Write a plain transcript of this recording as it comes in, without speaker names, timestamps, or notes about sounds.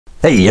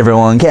Hey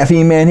everyone,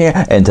 Caffeine Man here,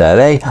 and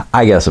today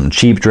I got some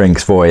cheap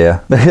drinks for you,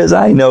 because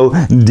I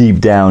know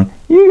deep down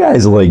you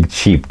guys like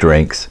cheap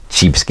drinks,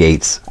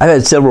 cheapskates. I've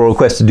had several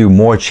requests to do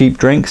more cheap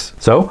drinks,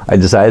 so I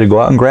decided to go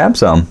out and grab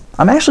some.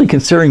 I'm actually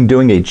considering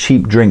doing a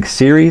cheap drink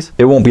series.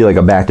 It won't be like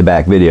a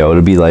back-to-back video,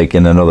 it'll be like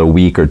in another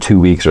week or 2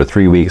 weeks or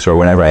 3 weeks or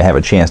whenever I have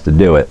a chance to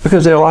do it,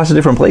 because there are lots of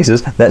different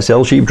places that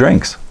sell cheap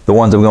drinks. The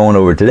ones I'm going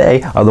over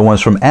today are the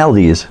ones from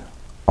Aldi's.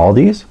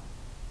 Aldi's?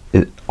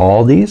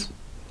 Aldi's?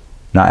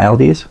 Not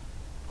Aldi's?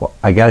 Well,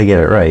 I gotta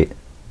get it right.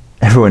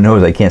 Everyone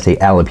knows I can't say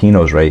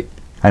jalapenos right.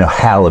 I know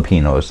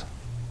jalapenos.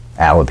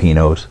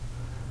 Jalapenos.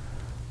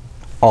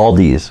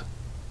 Aldi's.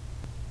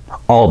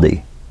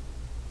 Aldi.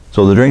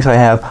 So the drinks I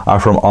have are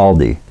from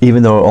Aldi.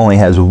 Even though it only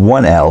has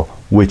one L,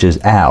 which is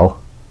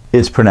Al,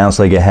 it's pronounced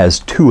like it has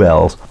two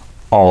L's,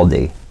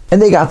 Aldi.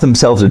 And they got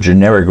themselves a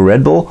generic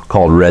Red Bull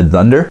called Red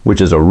Thunder,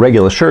 which is a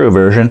regular sugar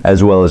version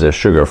as well as a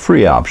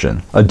sugar-free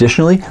option.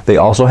 Additionally, they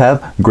also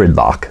have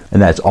Gridlock,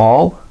 and that's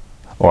all,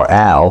 or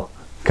Al,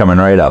 coming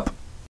right up.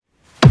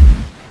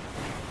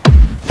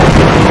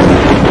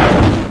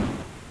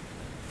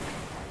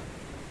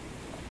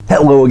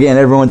 Hello again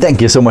everyone,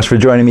 thank you so much for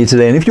joining me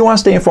today, and if you want to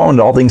stay informed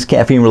on all things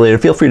caffeine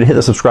related, feel free to hit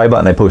the subscribe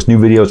button. I post new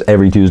videos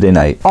every Tuesday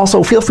night.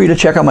 Also, feel free to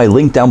check out my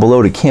link down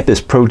below to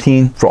Campus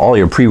Protein for all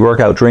your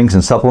pre-workout drinks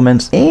and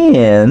supplements.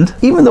 And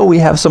even though we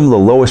have some of the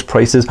lowest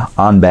prices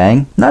on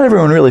Bang, not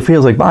everyone really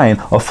feels like buying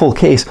a full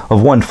case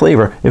of one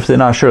flavor if they're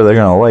not sure they're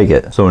going to like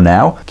it. So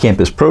now,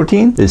 Campus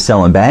Protein is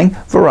selling Bang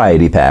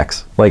variety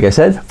packs. Like I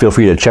said, feel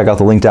free to check out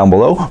the link down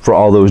below for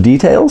all those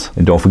details.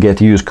 And don't forget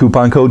to use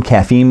coupon code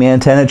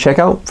CaffeineMan10 at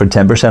checkout for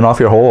 10% off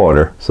your whole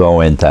order.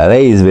 So in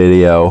today's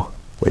video,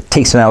 we're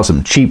tasting out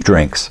some cheap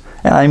drinks.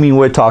 And I mean,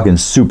 we're talking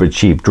super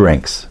cheap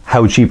drinks.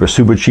 How cheap are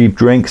super cheap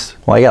drinks?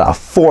 Well, I got a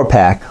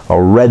 4-pack of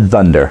Red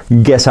Thunder.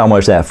 Guess how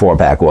much that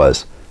 4-pack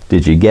was?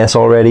 Did you guess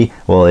already?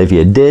 Well, if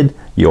you did,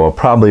 you were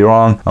probably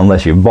wrong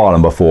unless you've bought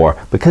them before,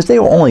 because they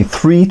were only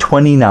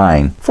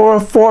 $3.29 for a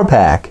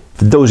 4-pack.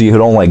 For those of you who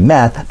don't like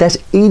math, that's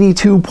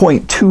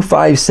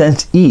 82.25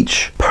 cents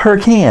each per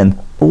can.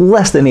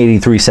 Less than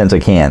 83 cents a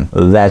can.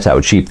 That's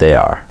how cheap they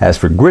are. As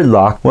for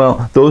Gridlock,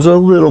 well, those are a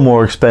little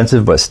more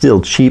expensive, but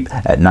still cheap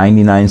at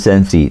 99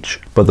 cents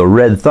each. But the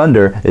Red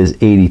Thunder is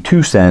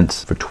 82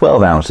 cents for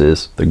 12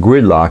 ounces. The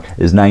Gridlock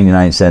is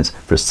 99 cents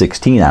for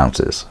 16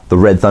 ounces. The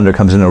Red Thunder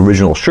comes in an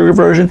original sugar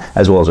version,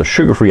 as well as a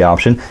sugar-free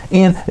option,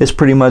 and it's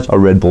pretty much a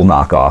Red Bull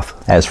knockoff.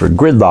 As for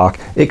Gridlock,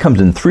 it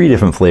comes in 3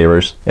 different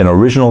flavors: an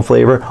original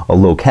flavor, a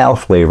low-cal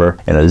flavor,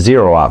 and a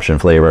zero-option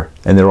flavor.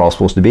 And they're all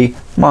supposed to be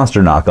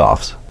Monster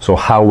knockoffs. So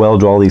how well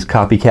do all these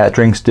copycat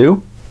drinks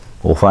do?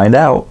 We'll find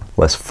out.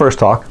 Let's first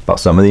talk about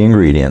some of the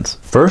ingredients.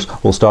 First,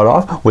 we'll start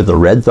off with the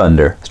Red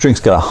Thunder. This drink's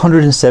got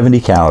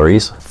 170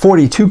 calories,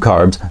 42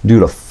 carbs due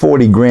to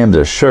 40 grams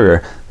of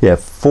sugar. Yeah,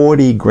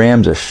 40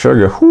 grams of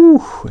sugar. Whew,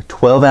 a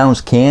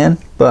 12-ounce can.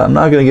 But I'm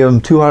not going to give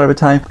them too hard of a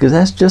time because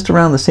that's just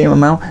around the same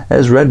amount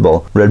as Red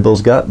Bull. Red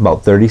Bull's got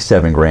about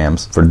 37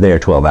 grams for their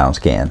 12-ounce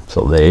can.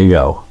 So there you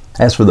go.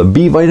 As for the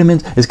B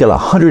vitamins, it's got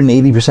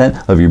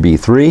 180% of your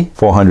B3,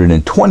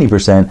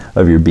 420%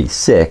 of your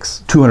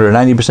B6,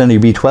 290% of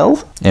your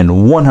B12, and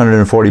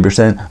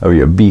 140% of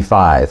your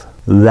B5.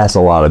 That's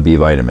a lot of B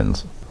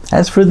vitamins.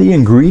 As for the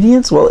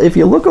ingredients, well, if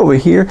you look over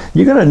here,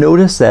 you're going to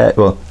notice that,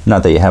 well,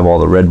 not that you have all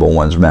the Red Bull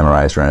ones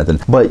memorized or anything,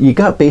 but you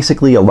got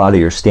basically a lot of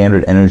your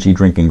standard energy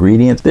drink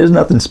ingredients. There's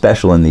nothing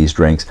special in these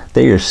drinks.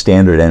 They're your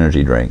standard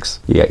energy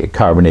drinks. You got your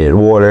carbonated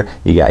water,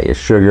 you got your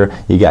sugar,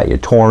 you got your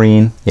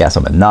taurine, you got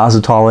some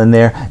inositol in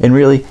there, and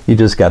really, you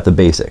just got the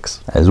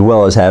basics, as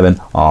well as having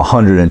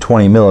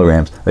 120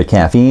 milligrams of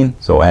caffeine.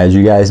 So as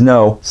you guys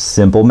know,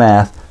 simple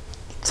math,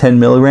 10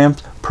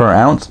 milligrams per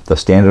ounce, the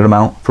standard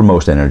amount for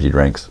most energy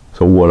drinks.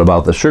 So what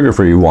about the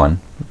sugar-free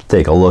one? Let's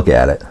take a look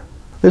at it.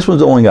 This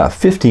one's only got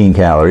 15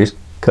 calories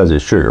because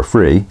it's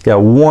sugar-free.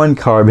 Got 1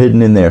 carb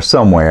hidden in there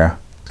somewhere.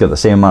 It's got the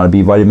same amount of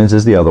B vitamins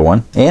as the other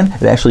one. And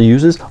it actually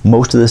uses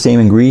most of the same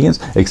ingredients,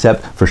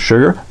 except for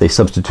sugar, they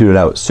substituted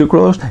out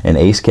sucralose and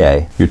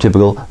ACE-K, your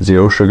typical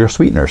zero sugar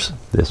sweeteners.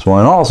 This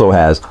one also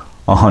has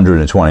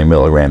 120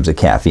 milligrams of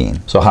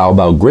caffeine. So how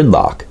about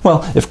Gridlock?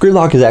 Well, if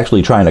Gridlock is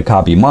actually trying to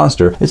copy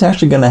Monster, it's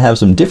actually going to have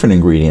some different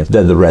ingredients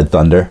than the Red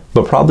Thunder,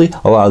 but probably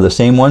a lot of the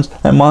same ones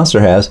that Monster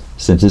has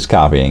since it's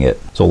copying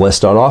it. So let's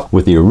start off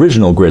with the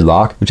original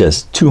Gridlock, which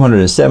has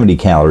 270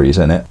 calories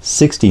in it,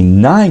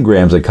 69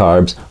 grams of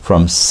carbs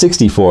from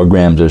 64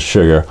 grams of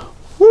sugar.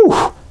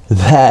 Whew,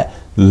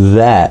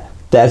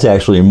 that's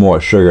actually more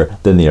sugar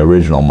than the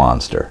original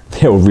Monster.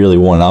 They were really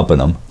one-upping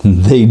them.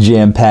 They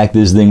jam-packed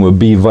this thing with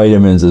B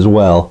vitamins as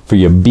well. For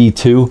your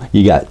B2,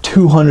 you got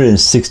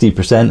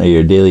 260% of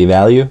your daily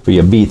value. For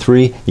your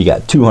B3, you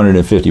got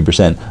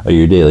 250% of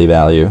your daily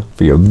value.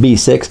 For your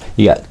B6,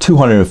 you got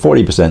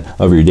 240%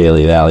 of your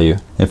daily value.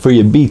 And for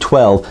your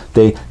B12,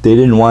 they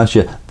didn't want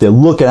you, they're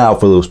looking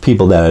out for those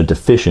people that are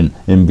deficient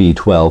in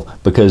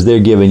B12 because they're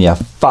giving you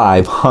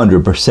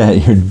 500%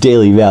 of your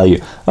daily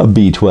value of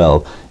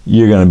B12.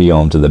 You're going to be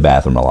home to the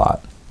bathroom a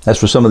lot. As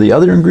for some of the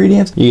other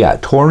ingredients, you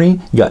got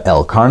taurine, you got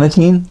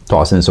L-carnitine,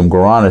 toss in some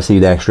guarana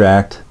seed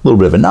extract, a little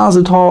bit of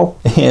inositol,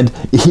 and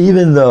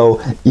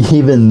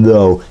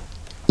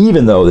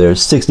even though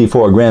there's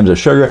 64 grams of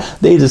sugar,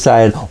 they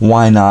decided,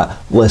 why not,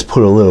 let's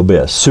put a little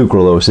bit of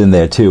sucralose in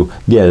there too,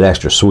 get it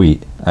extra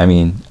sweet. I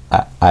mean,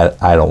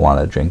 I don't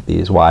want to drink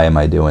these. Why am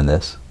I doing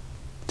this?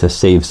 To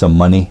save some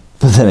money?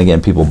 But then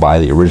again, people buy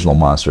the original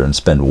Monster and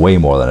spend way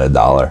more than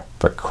 $1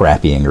 for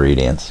crappy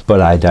ingredients. But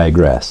I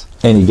digress.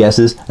 Any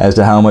guesses as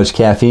to how much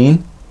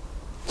caffeine?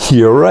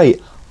 You're right,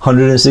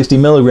 160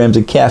 milligrams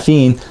of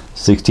caffeine,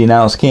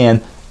 16-ounce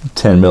can,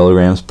 10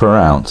 milligrams per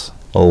ounce.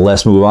 Well,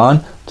 let's move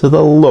on to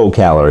the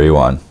low-calorie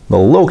one. The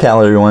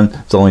low-calorie one,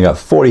 it's only got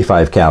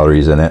 45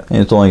 calories in it,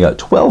 and it's only got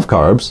 12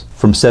 carbs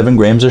from 7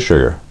 grams of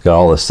sugar. It's got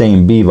all the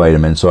same B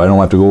vitamins, so I don't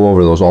have to go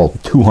over those all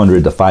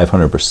 200 to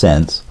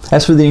 500%.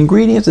 As for the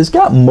ingredients, it's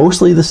got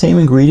mostly the same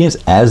ingredients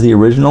as the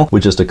original,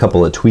 with just a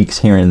couple of tweaks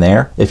here and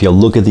there. If you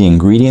look at the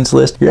ingredients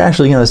list, you're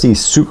actually going to see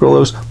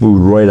sucralose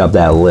move right up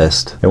that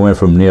list. It went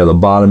from near the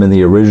bottom in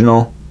the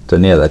original to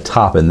near the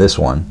top in this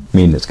one. I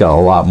mean, it's got a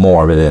lot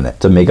more of it in it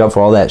to make up for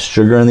all that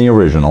sugar in the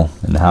original.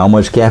 And how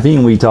much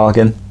caffeine we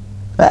talking?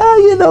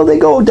 You know, they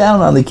go down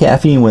on the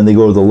caffeine when they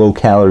go to the low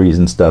calories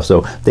and stuff,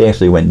 so they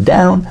actually went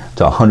down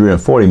to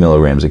 140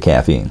 milligrams of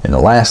caffeine. And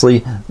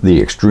lastly,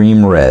 the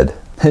extreme red.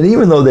 And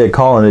even though they're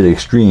calling it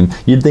extreme,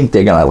 you'd think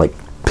they're gonna like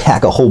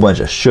pack a whole bunch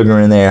of sugar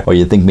in there, or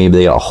you think maybe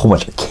they got a whole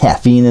bunch of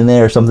caffeine in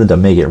there or something to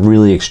make it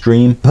really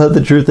extreme. But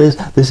the truth is,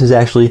 this is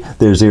actually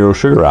their zero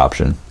sugar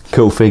option.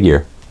 Go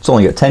figure. It's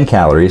only got 10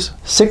 calories,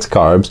 6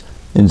 carbs,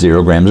 and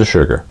 0 grams of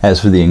sugar. As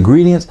for the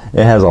ingredients,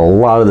 it has a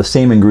lot of the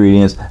same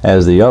ingredients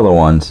as the other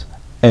ones,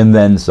 and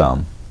then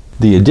some.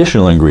 The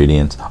additional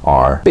ingredients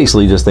are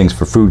basically just things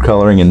for food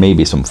coloring and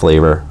maybe some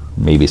flavor,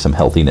 maybe some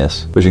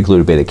healthiness, which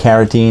include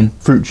beta-carotene,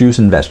 fruit juice,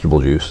 and vegetable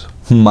juice,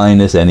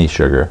 minus any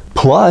sugar.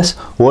 Plus,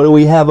 what do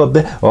we have up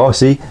there? Oh,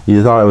 see,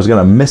 you thought I was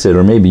gonna miss it,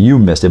 or maybe you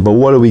missed it, but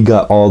what do we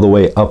got all the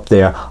way up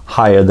there,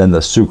 higher than the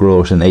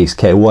sucralose and Ace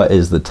K? What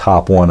is the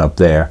top one up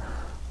there?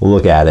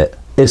 Look at it.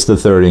 It's the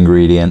third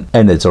ingredient,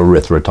 and it's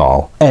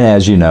erythritol. And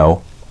as you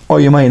know,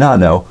 or you might not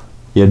know,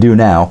 you do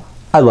now,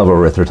 I love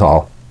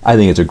erythritol. I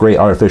think it's a great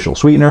artificial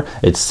sweetener.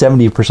 It's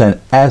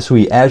 70% as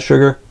sweet as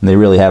sugar, and they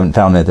really haven't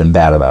found anything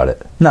bad about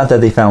it. Not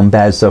that they found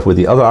bad stuff with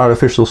the other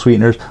artificial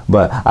sweeteners,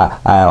 but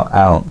I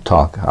don't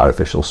talk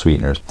artificial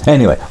sweeteners.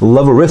 Anyway,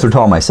 love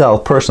erythritol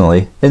myself,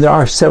 personally, and there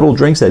are several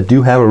drinks that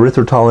do have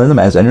erythritol in them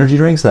as energy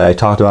drinks that I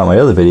talked about in my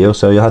other videos,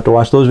 so you'll have to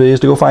watch those videos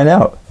to go find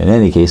out. In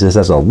any case, this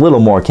has a little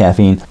more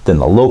caffeine than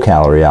the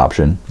low-calorie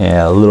option, and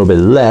a little bit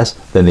less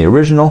than the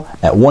original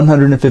at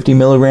 150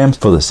 milligrams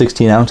for the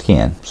 16-ounce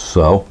can.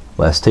 So,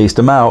 let's taste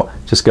them out.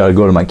 Just gotta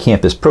go to my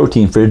campus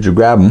protein fridge to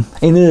grab them.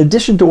 And in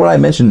addition to what I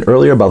mentioned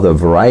earlier about the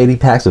variety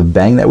packs of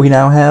Bang that we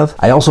now have,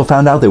 I also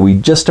found out that we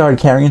just started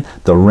carrying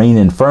the Rain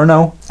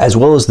Inferno, as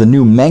well as the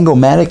new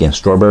Mango-Matic and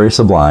Strawberry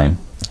Sublime.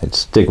 I'd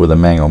stick with the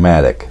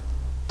Mango-Matic.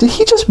 Did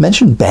he just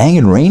mention Bang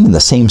and Rain in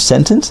the same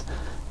sentence?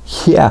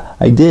 Yeah,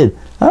 I did.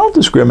 I don't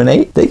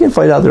discriminate. They can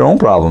fight out their own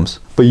problems.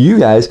 But you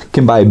guys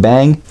can buy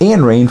Bang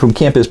and Rain from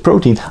Campus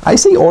Protein. I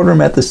say order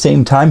them at the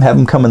same time, have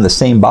them come in the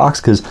same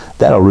box, because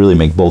that'll really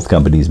make both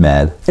companies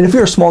mad. And if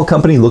you're a small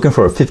company looking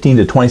for a 15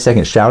 to 20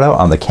 second shout out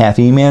on the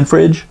Caffeine Man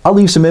fridge, I'll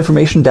leave some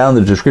information down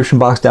in the description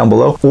box down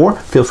below, or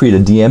feel free to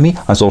DM me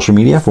on social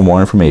media for more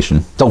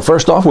information. So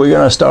first off, we're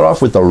going to start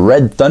off with the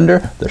Red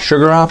Thunder, the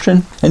sugar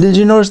option. And did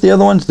you notice the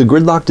other ones? The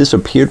Gridlock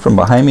disappeared from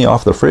behind me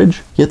off the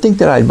fridge. You'd think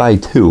that I'd buy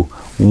two.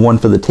 One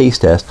for the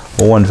taste test,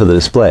 or one for the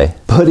display.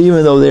 But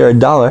even though they're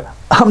 $1,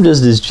 I'm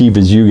just as cheap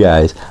as you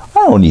guys.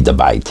 I don't need to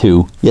buy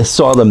two. You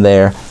saw them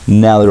there,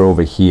 now they're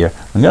over here.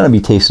 I'm gonna be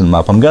tasting them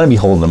up. I'm gonna be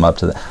holding them up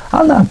to the...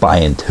 I'm not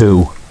buying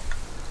two.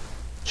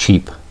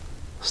 Cheap.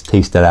 Let's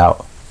taste it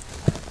out.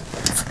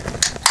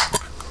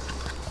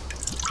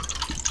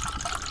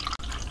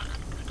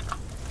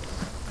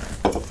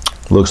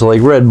 Looks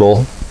like Red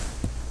Bull.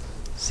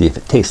 See if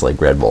it tastes like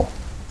Red Bull.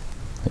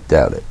 I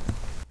doubt it.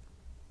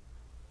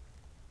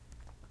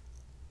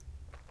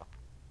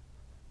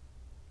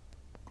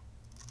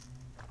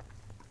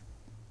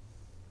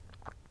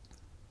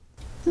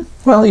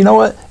 Well, you know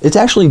what? It's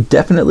actually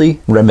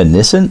definitely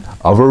reminiscent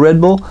of a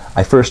Red Bull.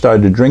 I first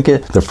started to drink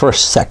it, the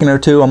first second or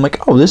two, I'm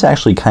like, oh, this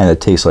actually kind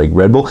of tastes like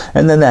Red Bull.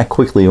 And then that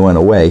quickly went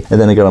away.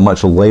 And then it got a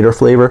much lighter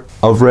flavor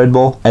of Red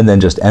Bull, and then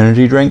just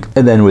energy drink.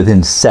 And then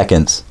within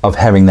seconds of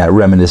having that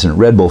reminiscent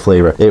Red Bull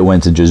flavor, it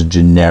went to just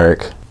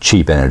generic,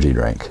 cheap energy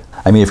drink.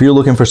 I mean, if you're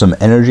looking for some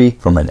energy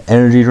from an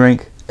energy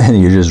drink, and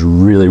you're just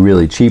really,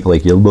 really cheap,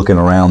 like you're looking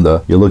around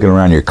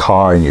your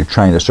car and you're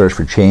trying to search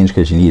for change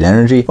because you need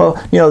energy, well,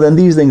 you know, then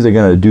these things are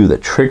going to do the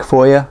trick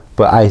for you.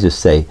 But I just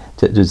say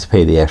to just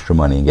pay the extra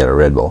money and get a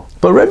Red Bull.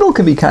 But Red Bull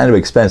can be kind of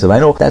expensive. I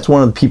know that's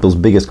one of the people's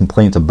biggest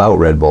complaints about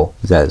Red Bull,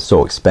 is that it's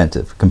so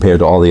expensive compared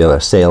to all the other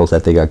sales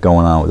that they got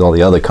going on with all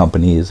the other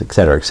companies,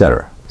 etc.,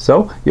 etc.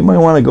 So you might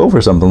want to go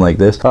for something like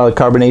this.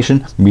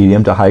 Carbonation,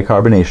 medium to high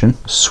carbonation.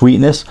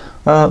 Sweetness,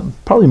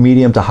 probably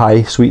medium to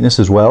high sweetness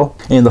as well.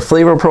 And the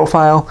flavor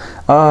profile,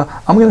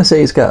 I'm going to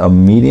say it's got a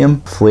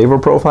medium flavor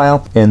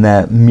profile, and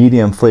that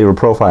medium flavor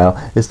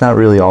profile is not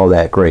really all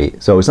that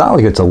great. So it's not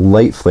like it's a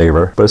light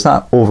flavor, but it's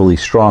not overly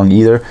strong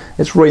either.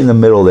 It's right in the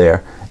middle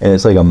there, and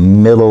it's like a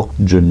middle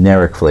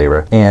generic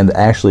flavor. And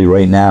actually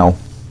right now,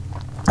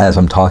 as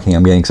I'm talking,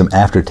 I'm getting some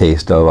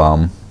aftertaste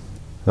of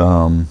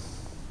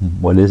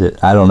what is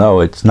it? I don't know.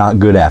 It's not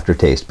good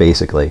aftertaste,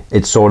 basically.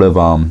 It's sort of,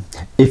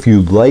 if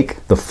you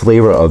like the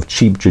flavor of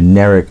cheap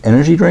generic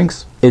energy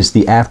drinks, it's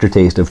the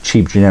aftertaste of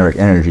cheap generic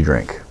energy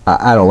drink.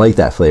 I don't like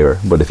that flavor,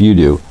 but if you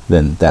do,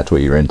 then that's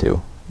what you're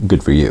into.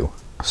 Good for you.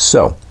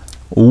 So,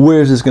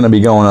 where's this going to be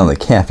going on the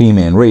Caffeine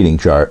Man rating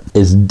chart?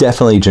 It's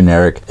definitely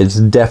generic, it's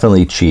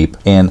definitely cheap,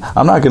 and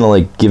I'm not going to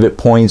like give it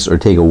points or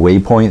take away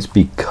points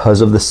because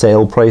of the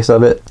sale price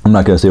of it. I'm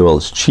not going to say, well,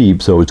 it's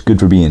cheap, so it's good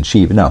for being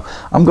cheap. No,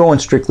 I'm going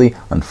strictly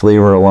on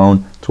flavor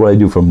alone. It's what I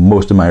do for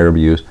most of my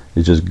reviews,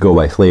 is just go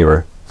by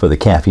flavor for the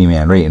Caffeine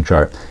Man rating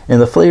chart.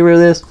 And the flavor of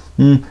this,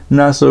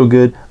 not so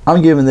good.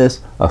 I'm giving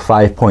this a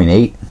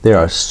 5.8. There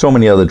are so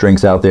many other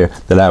drinks out there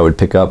that I would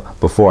pick up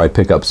before I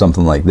pick up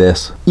something like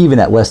this. Even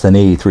at less than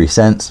 83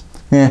 cents,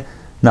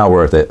 not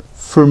worth it.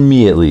 For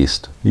me at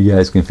least. You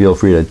guys can feel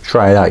free to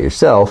try it out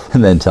yourself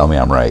and then tell me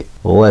I'm right.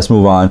 Well, let's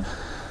move on.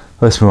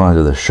 Let's move on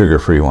to the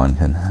sugar-free one.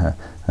 And I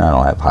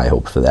don't have high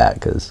hopes for that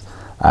because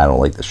I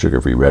don't like the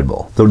sugar-free Red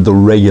Bull. The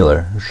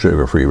regular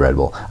sugar-free Red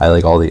Bull. I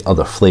like all the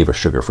other flavor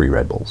sugar-free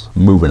Red Bulls.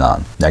 Moving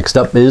on. Next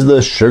up is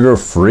the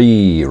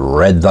sugar-free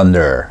Red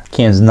Thunder.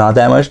 Can's not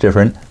that much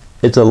different.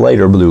 It's a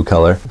lighter blue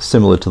color,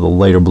 similar to the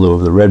lighter blue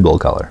of the Red Bull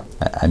color.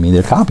 I mean,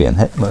 they're copying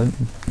it, but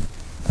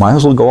might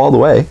as well go all the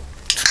way.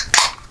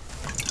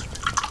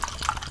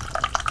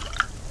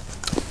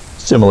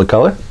 Similar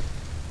color.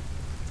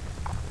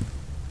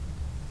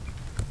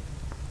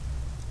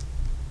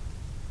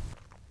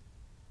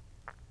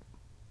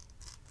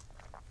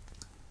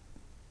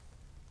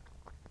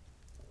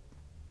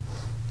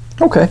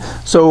 Okay,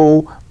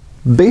 so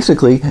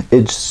basically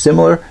it's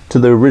similar to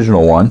the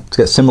original one. It's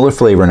got similar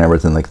flavor and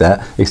everything like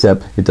that,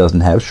 except it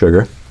doesn't have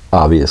sugar,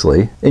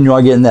 obviously. And you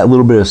are getting that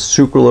little bit of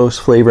sucralose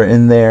flavor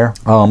in there,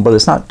 but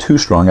it's not too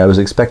strong. I was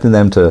expecting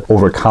them to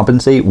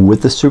overcompensate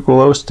with the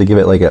sucralose to give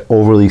it like an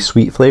overly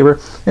sweet flavor.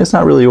 And it's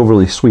not really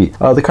overly sweet.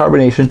 The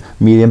carbonation,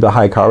 medium to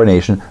high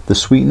carbonation. The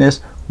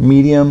sweetness,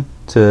 medium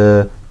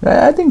to,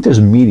 I think there's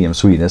medium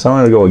sweetness. I'm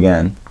gonna go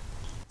again.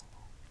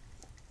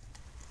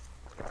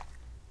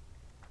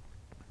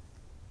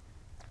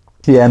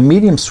 Yeah,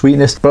 medium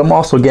sweetness, but I'm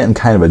also getting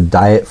kind of a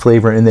diet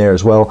flavor in there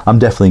as well. I'm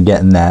definitely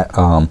getting that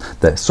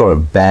that sort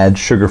of bad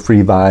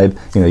sugar-free vibe.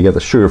 You know, you got the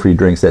sugar-free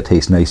drinks that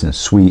taste nice and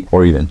sweet,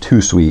 or even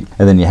too sweet,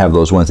 and then you have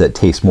those ones that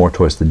taste more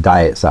towards the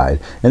diet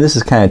side. And this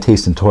is kind of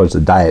tasting towards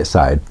the diet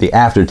side. The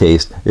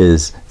aftertaste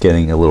is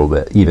getting a little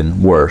bit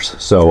even worse.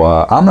 So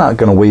I'm not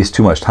going to waste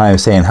too much time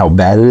saying how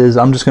bad it is.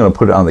 I'm just going to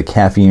put it on the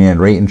Caffeine Man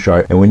rating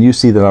chart, and when you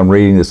see that I'm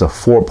rating this a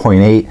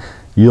 4.8,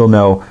 you'll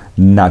know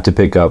not to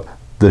pick up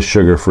the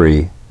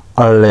sugar-free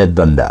Red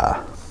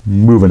Thunder.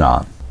 Moving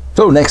on.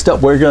 So next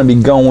up, we're going to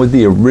be going with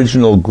the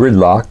original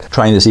Gridlock,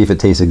 trying to see if it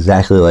tastes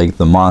exactly like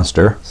the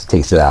Monster. Let's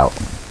taste it out.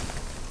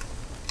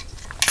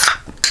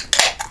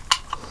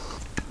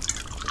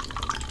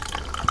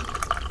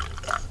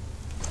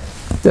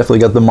 Definitely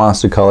got the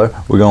Monster color.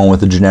 We're going with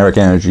the generic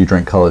energy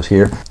drink colors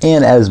here.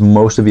 And as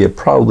most of you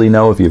probably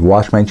know, if you've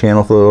watched my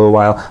channel for a little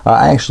while,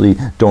 I actually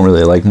don't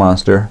really like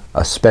Monster,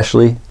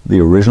 especially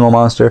the original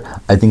Monster.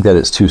 I think that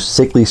it's too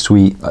sickly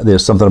sweet.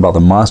 There's something about the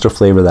Monster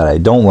flavor that I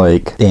don't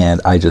like, and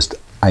I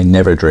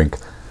never drink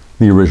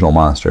the original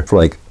Monster for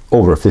like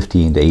over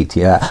 15 to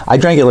 18. I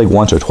drank it like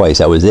once or twice,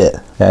 that was it.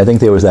 I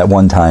think there was that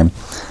one time.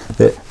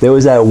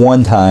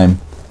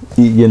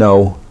 You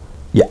know,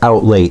 you're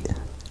out late.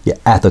 You're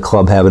at the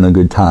club having a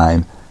good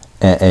time,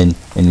 and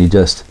you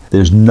just,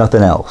 there's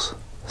nothing else.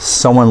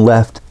 Someone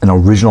left an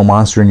original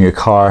Monster in your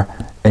car,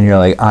 and you're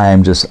like,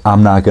 I'm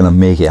not gonna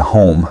make it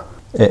home.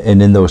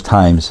 And in those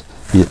times,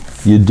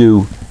 you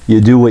do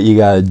what you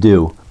gotta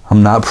do.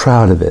 I'm not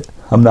proud of it.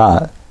 I'm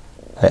not.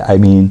 I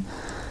mean,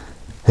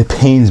 it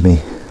pains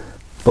me,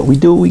 but we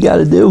do what we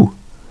gotta do.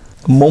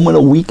 A moment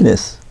of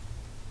weakness.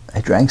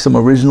 I drank some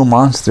original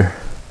Monster.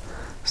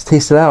 Let's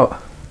taste it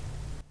out.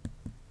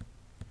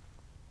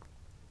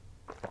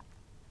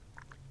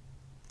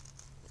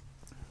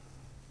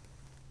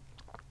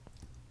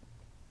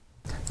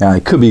 Now, I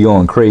could be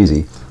going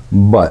crazy,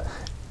 but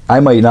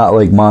I might not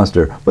like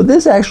Monster, but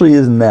this actually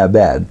isn't that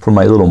bad. For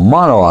my little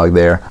monologue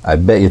there, I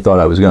bet you thought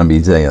I was going to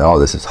be saying, oh,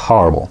 this is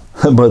horrible.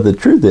 But the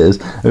truth is,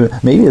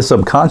 maybe it's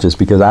subconscious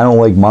because I don't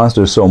like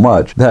Monster so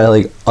much that I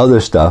like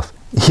other stuff,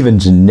 even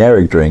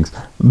generic drinks,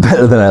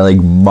 better than I like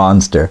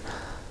Monster.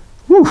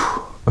 Whew.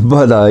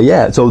 But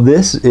yeah, so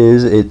this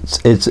is,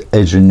 it's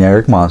a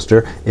generic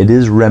Monster. It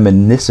is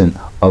reminiscent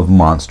of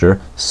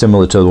Monster,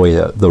 similar to the way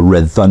the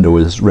Red Thunder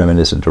was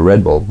reminiscent to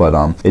Red Bull, but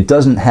it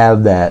doesn't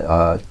have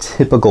that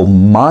typical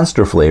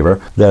Monster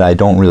flavor that I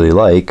don't really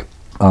like.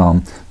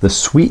 The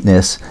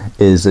sweetness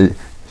is it's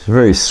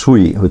very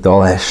sweet with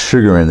all that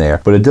sugar in there,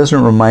 but it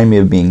doesn't remind me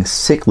of being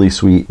sickly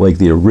sweet like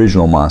the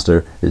original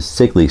Monster is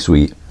sickly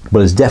sweet.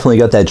 But it's definitely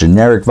got that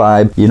generic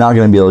vibe. You're not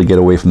going to be able to get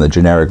away from the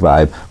generic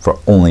vibe for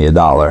only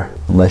 $1,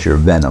 unless you're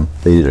Venom.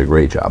 They did a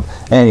great job.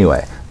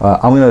 Anyway,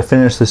 I'm going to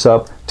finish this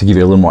up to give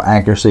you a little more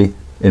accuracy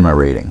in my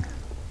rating.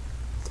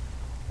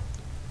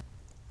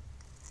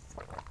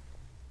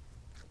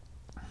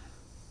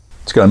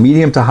 It's got a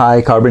medium to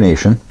high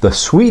carbonation. The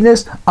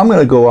sweetness, I'm going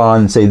to go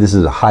on and say this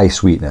is a high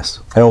sweetness.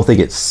 I don't think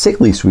it's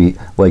sickly sweet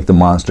like the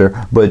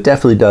Monster, but it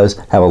definitely does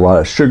have a lot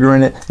of sugar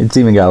in it. It's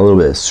even got a little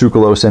bit of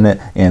sucralose in it,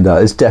 and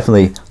it's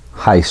definitely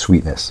high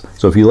sweetness.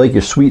 So if you like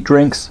your sweet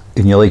drinks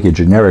and you like your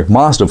generic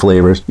Monster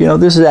flavors, you know,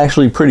 this is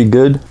actually pretty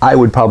good. I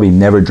would probably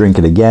never drink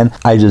it again.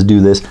 I just do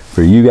this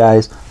for you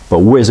guys. But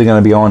where's it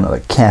going to be on the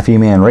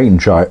Caffeine Man rating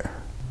chart?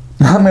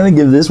 I'm going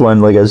to give this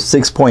one like a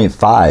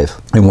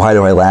 6.5. And why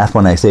do I laugh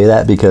when I say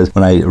that? Because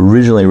when I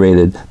originally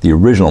rated the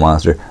original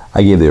Monster,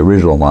 I gave the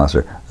original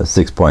Monster a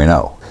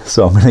 6.0.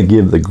 So I'm going to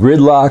give the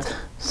Gridlock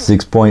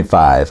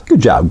 6.5. Good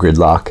job,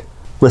 Gridlock.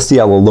 Let's see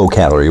how the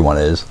low-calorie one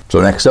is. So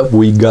next up,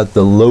 we got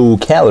the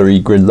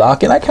low-calorie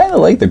Gridlock, and I kind of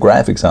like the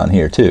graphics on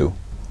here too.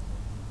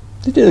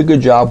 They did a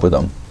good job with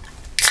them.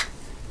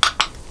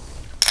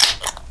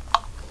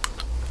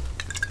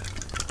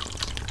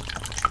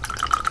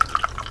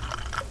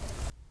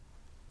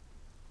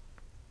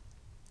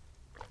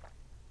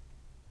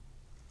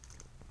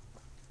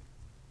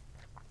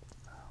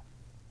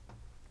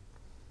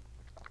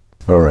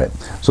 Alright,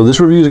 so this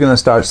review is going to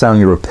start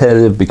sounding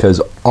repetitive because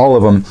all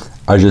of them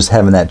are just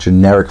having that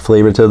generic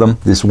flavor to them.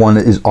 This one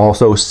is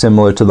also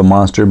similar to the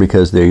Monster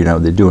because they're, you know,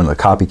 they're doing the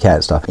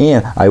copycat stuff.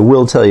 And I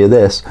will tell you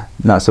this,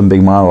 not some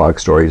big monologue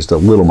story, just a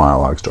little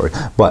monologue story,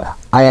 but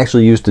I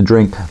actually used to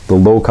drink the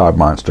low-carb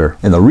Monster,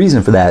 and the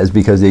reason for that is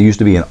because there used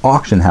to be an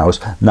auction house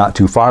not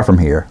too far from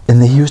here, and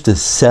they used to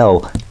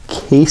sell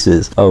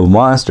cases of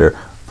Monster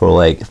for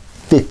like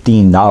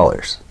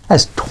 $15.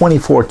 That's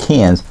 24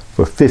 cans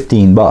for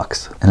 15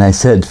 bucks. And I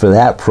said for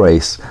that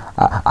price,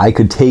 I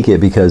could take it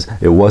because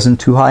it wasn't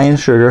too high in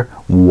sugar,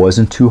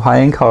 wasn't too high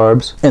in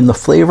carbs, and the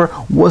flavor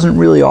wasn't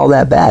really all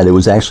that bad. It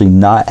was actually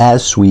not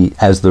as sweet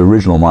as the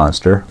original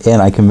Monster,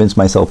 and I convinced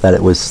myself that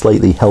it was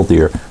slightly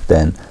healthier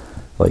than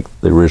like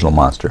the original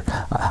Monster.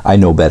 I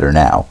know better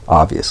now,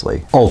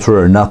 obviously.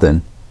 Ultra or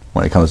nothing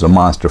when it comes to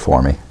Monster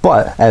for me.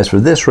 But as for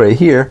this right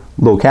here,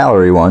 low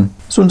calorie one,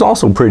 this one's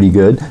also pretty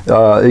good.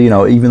 You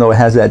know, even though it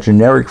has that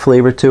generic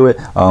flavor to it,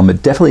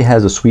 it definitely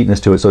has a sweetness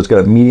to it. So it's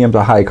got a medium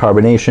to high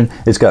carbonation.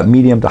 It's got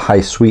medium to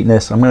high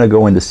sweetness. I'm going to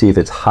go in to see if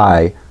it's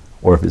high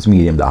or if it's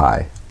medium to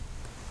high.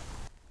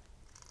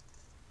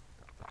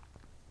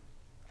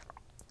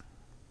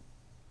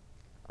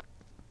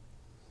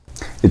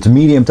 It's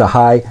medium to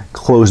high,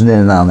 closing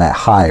in on that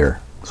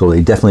higher. So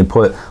they definitely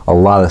put a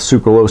lot of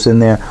sucralose in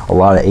there, a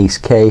lot of Ace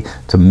K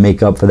to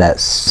make up for that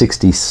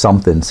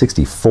 60-something,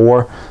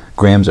 64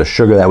 grams of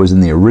sugar that was in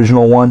the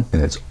original one,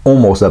 and it's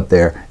almost up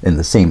there in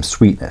the same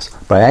sweetness.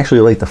 But I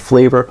actually like the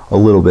flavor a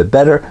little bit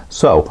better.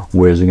 So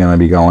where's it going to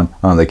be going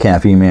on the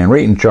Caffeine Man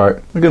rating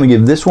chart? We're going to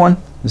give this one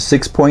a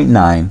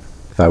 6.9.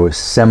 If I was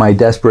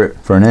semi-desperate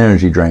for an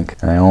energy drink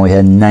and I only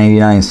had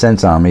 99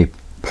 cents on me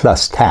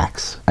plus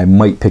tax, I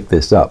might pick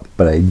this up.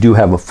 But I do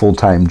have a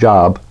full-time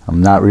job.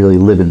 I'm not really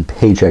living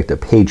paycheck to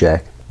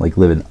paycheck, like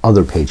living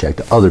other paycheck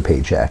to other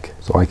paycheck.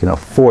 So I can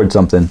afford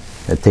something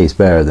that tastes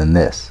better than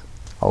this.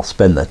 I'll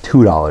spend the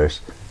 $2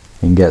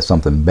 and get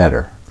something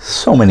better.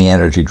 So many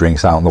energy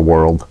drinks out in the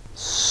world.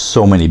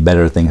 So many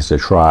better things to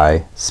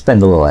try.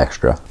 Spend a little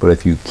extra. But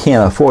if you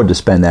can't afford to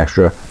spend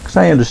extra, because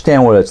I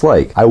understand what it's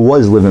like. I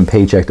was living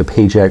paycheck to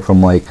paycheck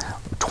from like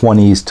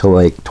 20s to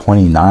like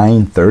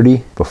 29,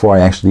 30 before I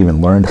actually even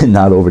learned to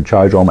not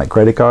overcharge all my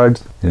credit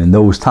cards. And in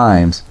those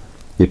times,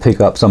 you pick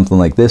up something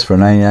like this for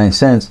 99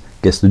 cents,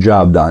 gets the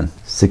job done.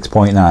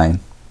 6.9.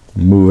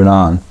 Moving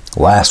on.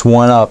 Last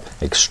one up,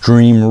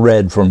 Extreme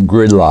Red from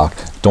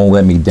Gridlock. Don't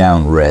let me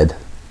down, Red.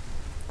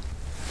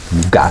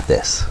 You've got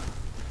this.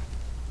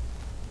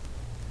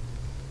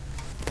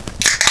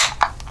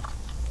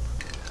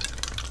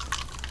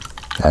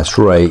 That's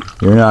right,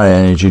 you're not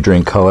an energy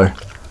drink color.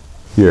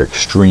 You're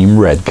Extreme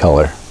Red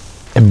color.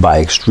 And by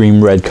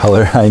Extreme Red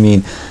color, I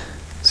mean,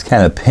 it's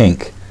kind of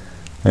pink.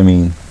 I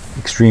mean,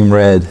 Extreme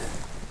Red,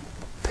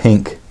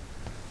 pink.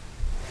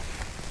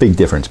 Big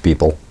difference,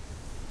 people.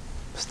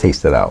 Let's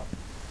taste it out.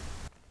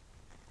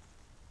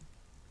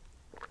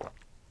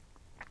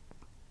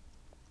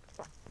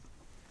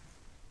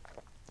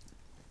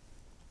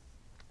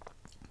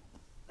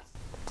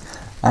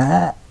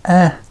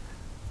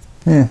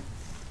 Yeah.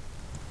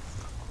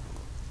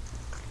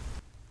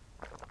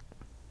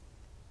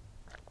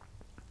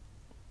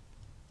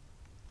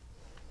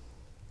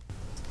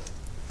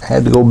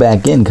 had to go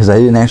back in because I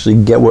didn't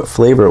actually get what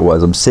flavor it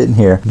was. I'm sitting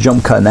here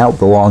jump cutting out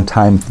the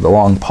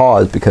long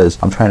pause because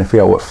I'm trying to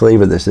figure out what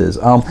flavor this is.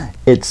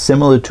 It's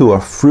similar to a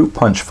fruit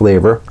punch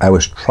flavor. I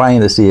was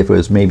trying to see if it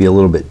was maybe a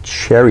little bit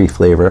cherry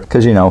flavor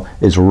because, you know,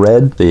 it's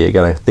red, so you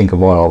gotta think of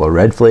what all the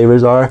red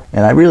flavors are.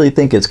 And I really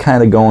think it's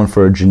kind of going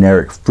for a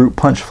generic fruit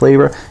punch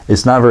flavor.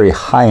 It's not very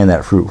high in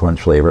that fruit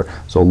punch flavor,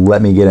 so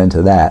let me get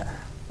into that.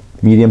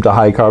 Medium to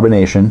high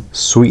carbonation,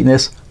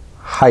 sweetness,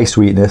 high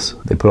sweetness.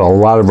 They put a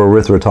lot of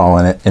erythritol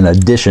in it in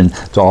addition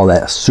to all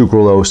that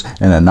sucralose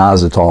and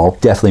inositol.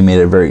 Definitely made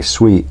it very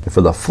sweet.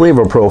 For the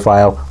flavor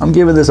profile, I'm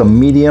giving this a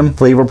medium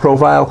flavor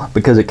profile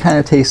because it kind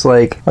of tastes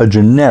like a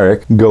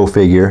generic, go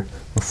figure,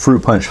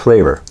 fruit punch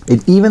flavor.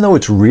 Even though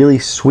it's really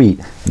sweet,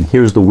 and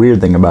here's the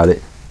weird thing about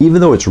it, even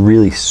though it's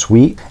really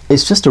sweet,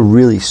 it's just a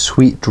really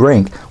sweet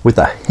drink with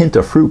a hint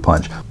of fruit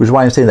punch, which is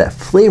why I'm saying that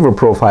flavor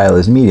profile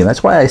is medium.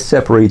 That's why I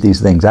separate these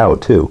things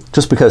out too.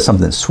 Just because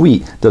something's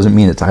sweet doesn't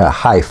mean it's a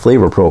high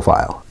flavor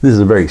profile. This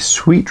is a very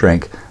sweet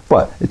drink,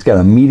 but it's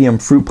got a medium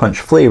fruit punch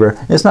flavor,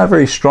 and it's not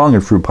very strong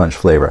in fruit punch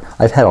flavor.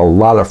 I've had a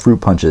lot of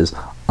fruit punches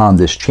on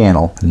this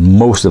channel, and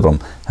most of them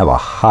have a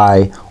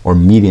high or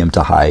medium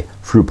to high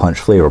fruit punch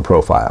flavor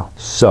profile.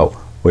 So,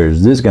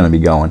 where's this going to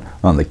be going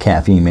on the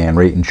Caffeine Man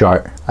rating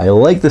chart? I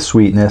like the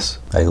sweetness.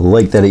 I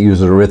like that it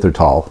uses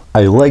erythritol.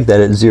 I like that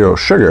it's zero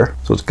sugar,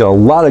 so it's got a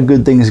lot of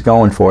good things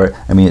going for it.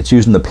 I mean, it's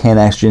using the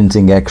Panax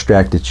ginseng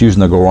extract, it's using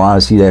the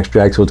guarana seed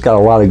extract, so it's got a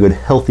lot of good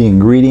healthy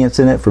ingredients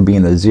in it for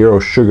being a zero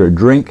sugar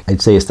drink.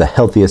 I'd say it's the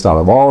healthiest out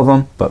of all of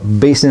them, but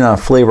based on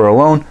flavor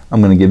alone,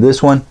 I'm going to give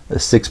this one a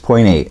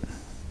 6.8.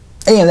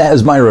 And that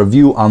is my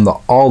review on the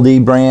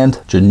Aldi brand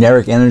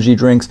generic energy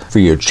drinks for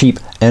your cheap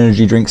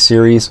energy drink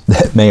series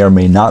that may or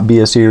may not be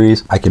a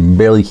series. I can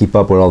barely keep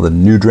up with all the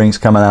new drinks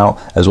coming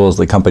out, as well as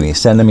the company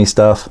sending me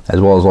stuff,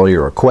 as well as all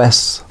your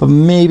requests. But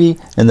maybe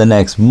in the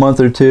next month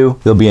or two,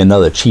 there'll be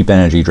another cheap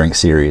energy drink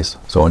series.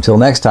 So until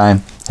next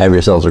time, have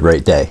yourselves a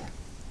great day.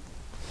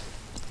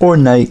 Or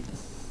night.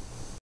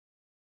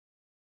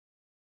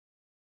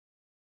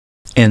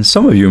 And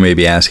some of you may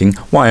be asking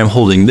why I'm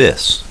holding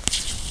this.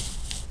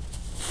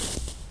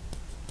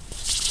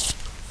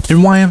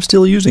 And why I'm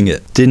still using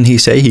it. Didn't he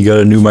say he got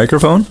a new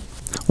microphone?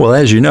 Well,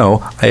 as you know,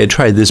 I had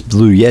tried this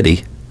Blue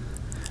Yeti,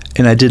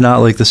 and I did not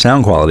like the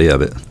sound quality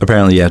of it.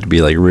 Apparently you have to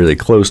be like really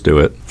close to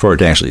it for it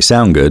to actually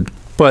sound good,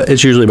 but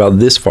it's usually about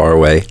this far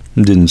away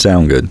and didn't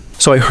sound good.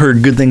 So I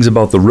heard good things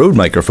about the Rode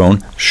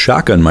microphone,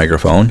 shotgun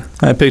microphone,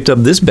 and I picked up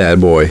this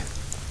bad boy.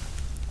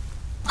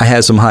 I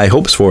had some high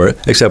hopes for it,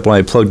 except when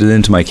I plugged it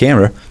into my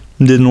camera,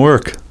 it didn't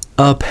work.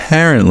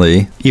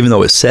 Apparently, even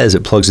though it says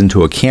it plugs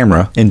into a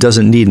camera and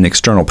doesn't need an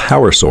external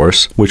power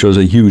source, which was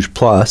a huge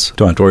plus,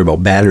 don't have to worry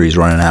about batteries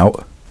running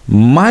out,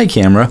 my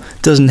camera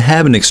doesn't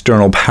have an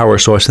external power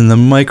source in the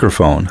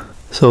microphone.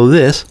 So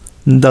this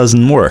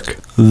doesn't work.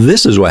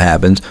 This is what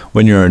happens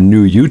when you're a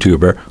new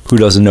YouTuber who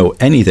doesn't know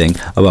anything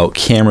about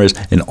cameras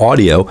and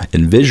audio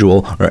and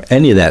visual or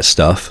any of that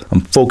stuff.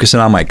 I'm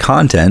focusing on my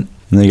content,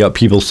 and then you got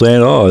people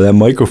saying, oh, that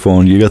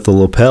microphone, you got the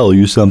lapel,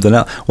 use something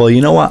else. Well,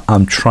 you know what?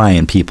 I'm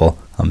trying, people.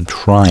 I'm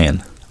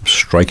trying. I'm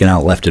striking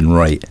out left and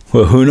right.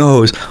 Well, who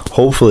knows?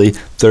 Hopefully,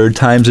 third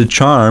time's a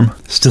charm.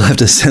 Still have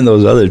to send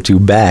those other two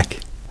back.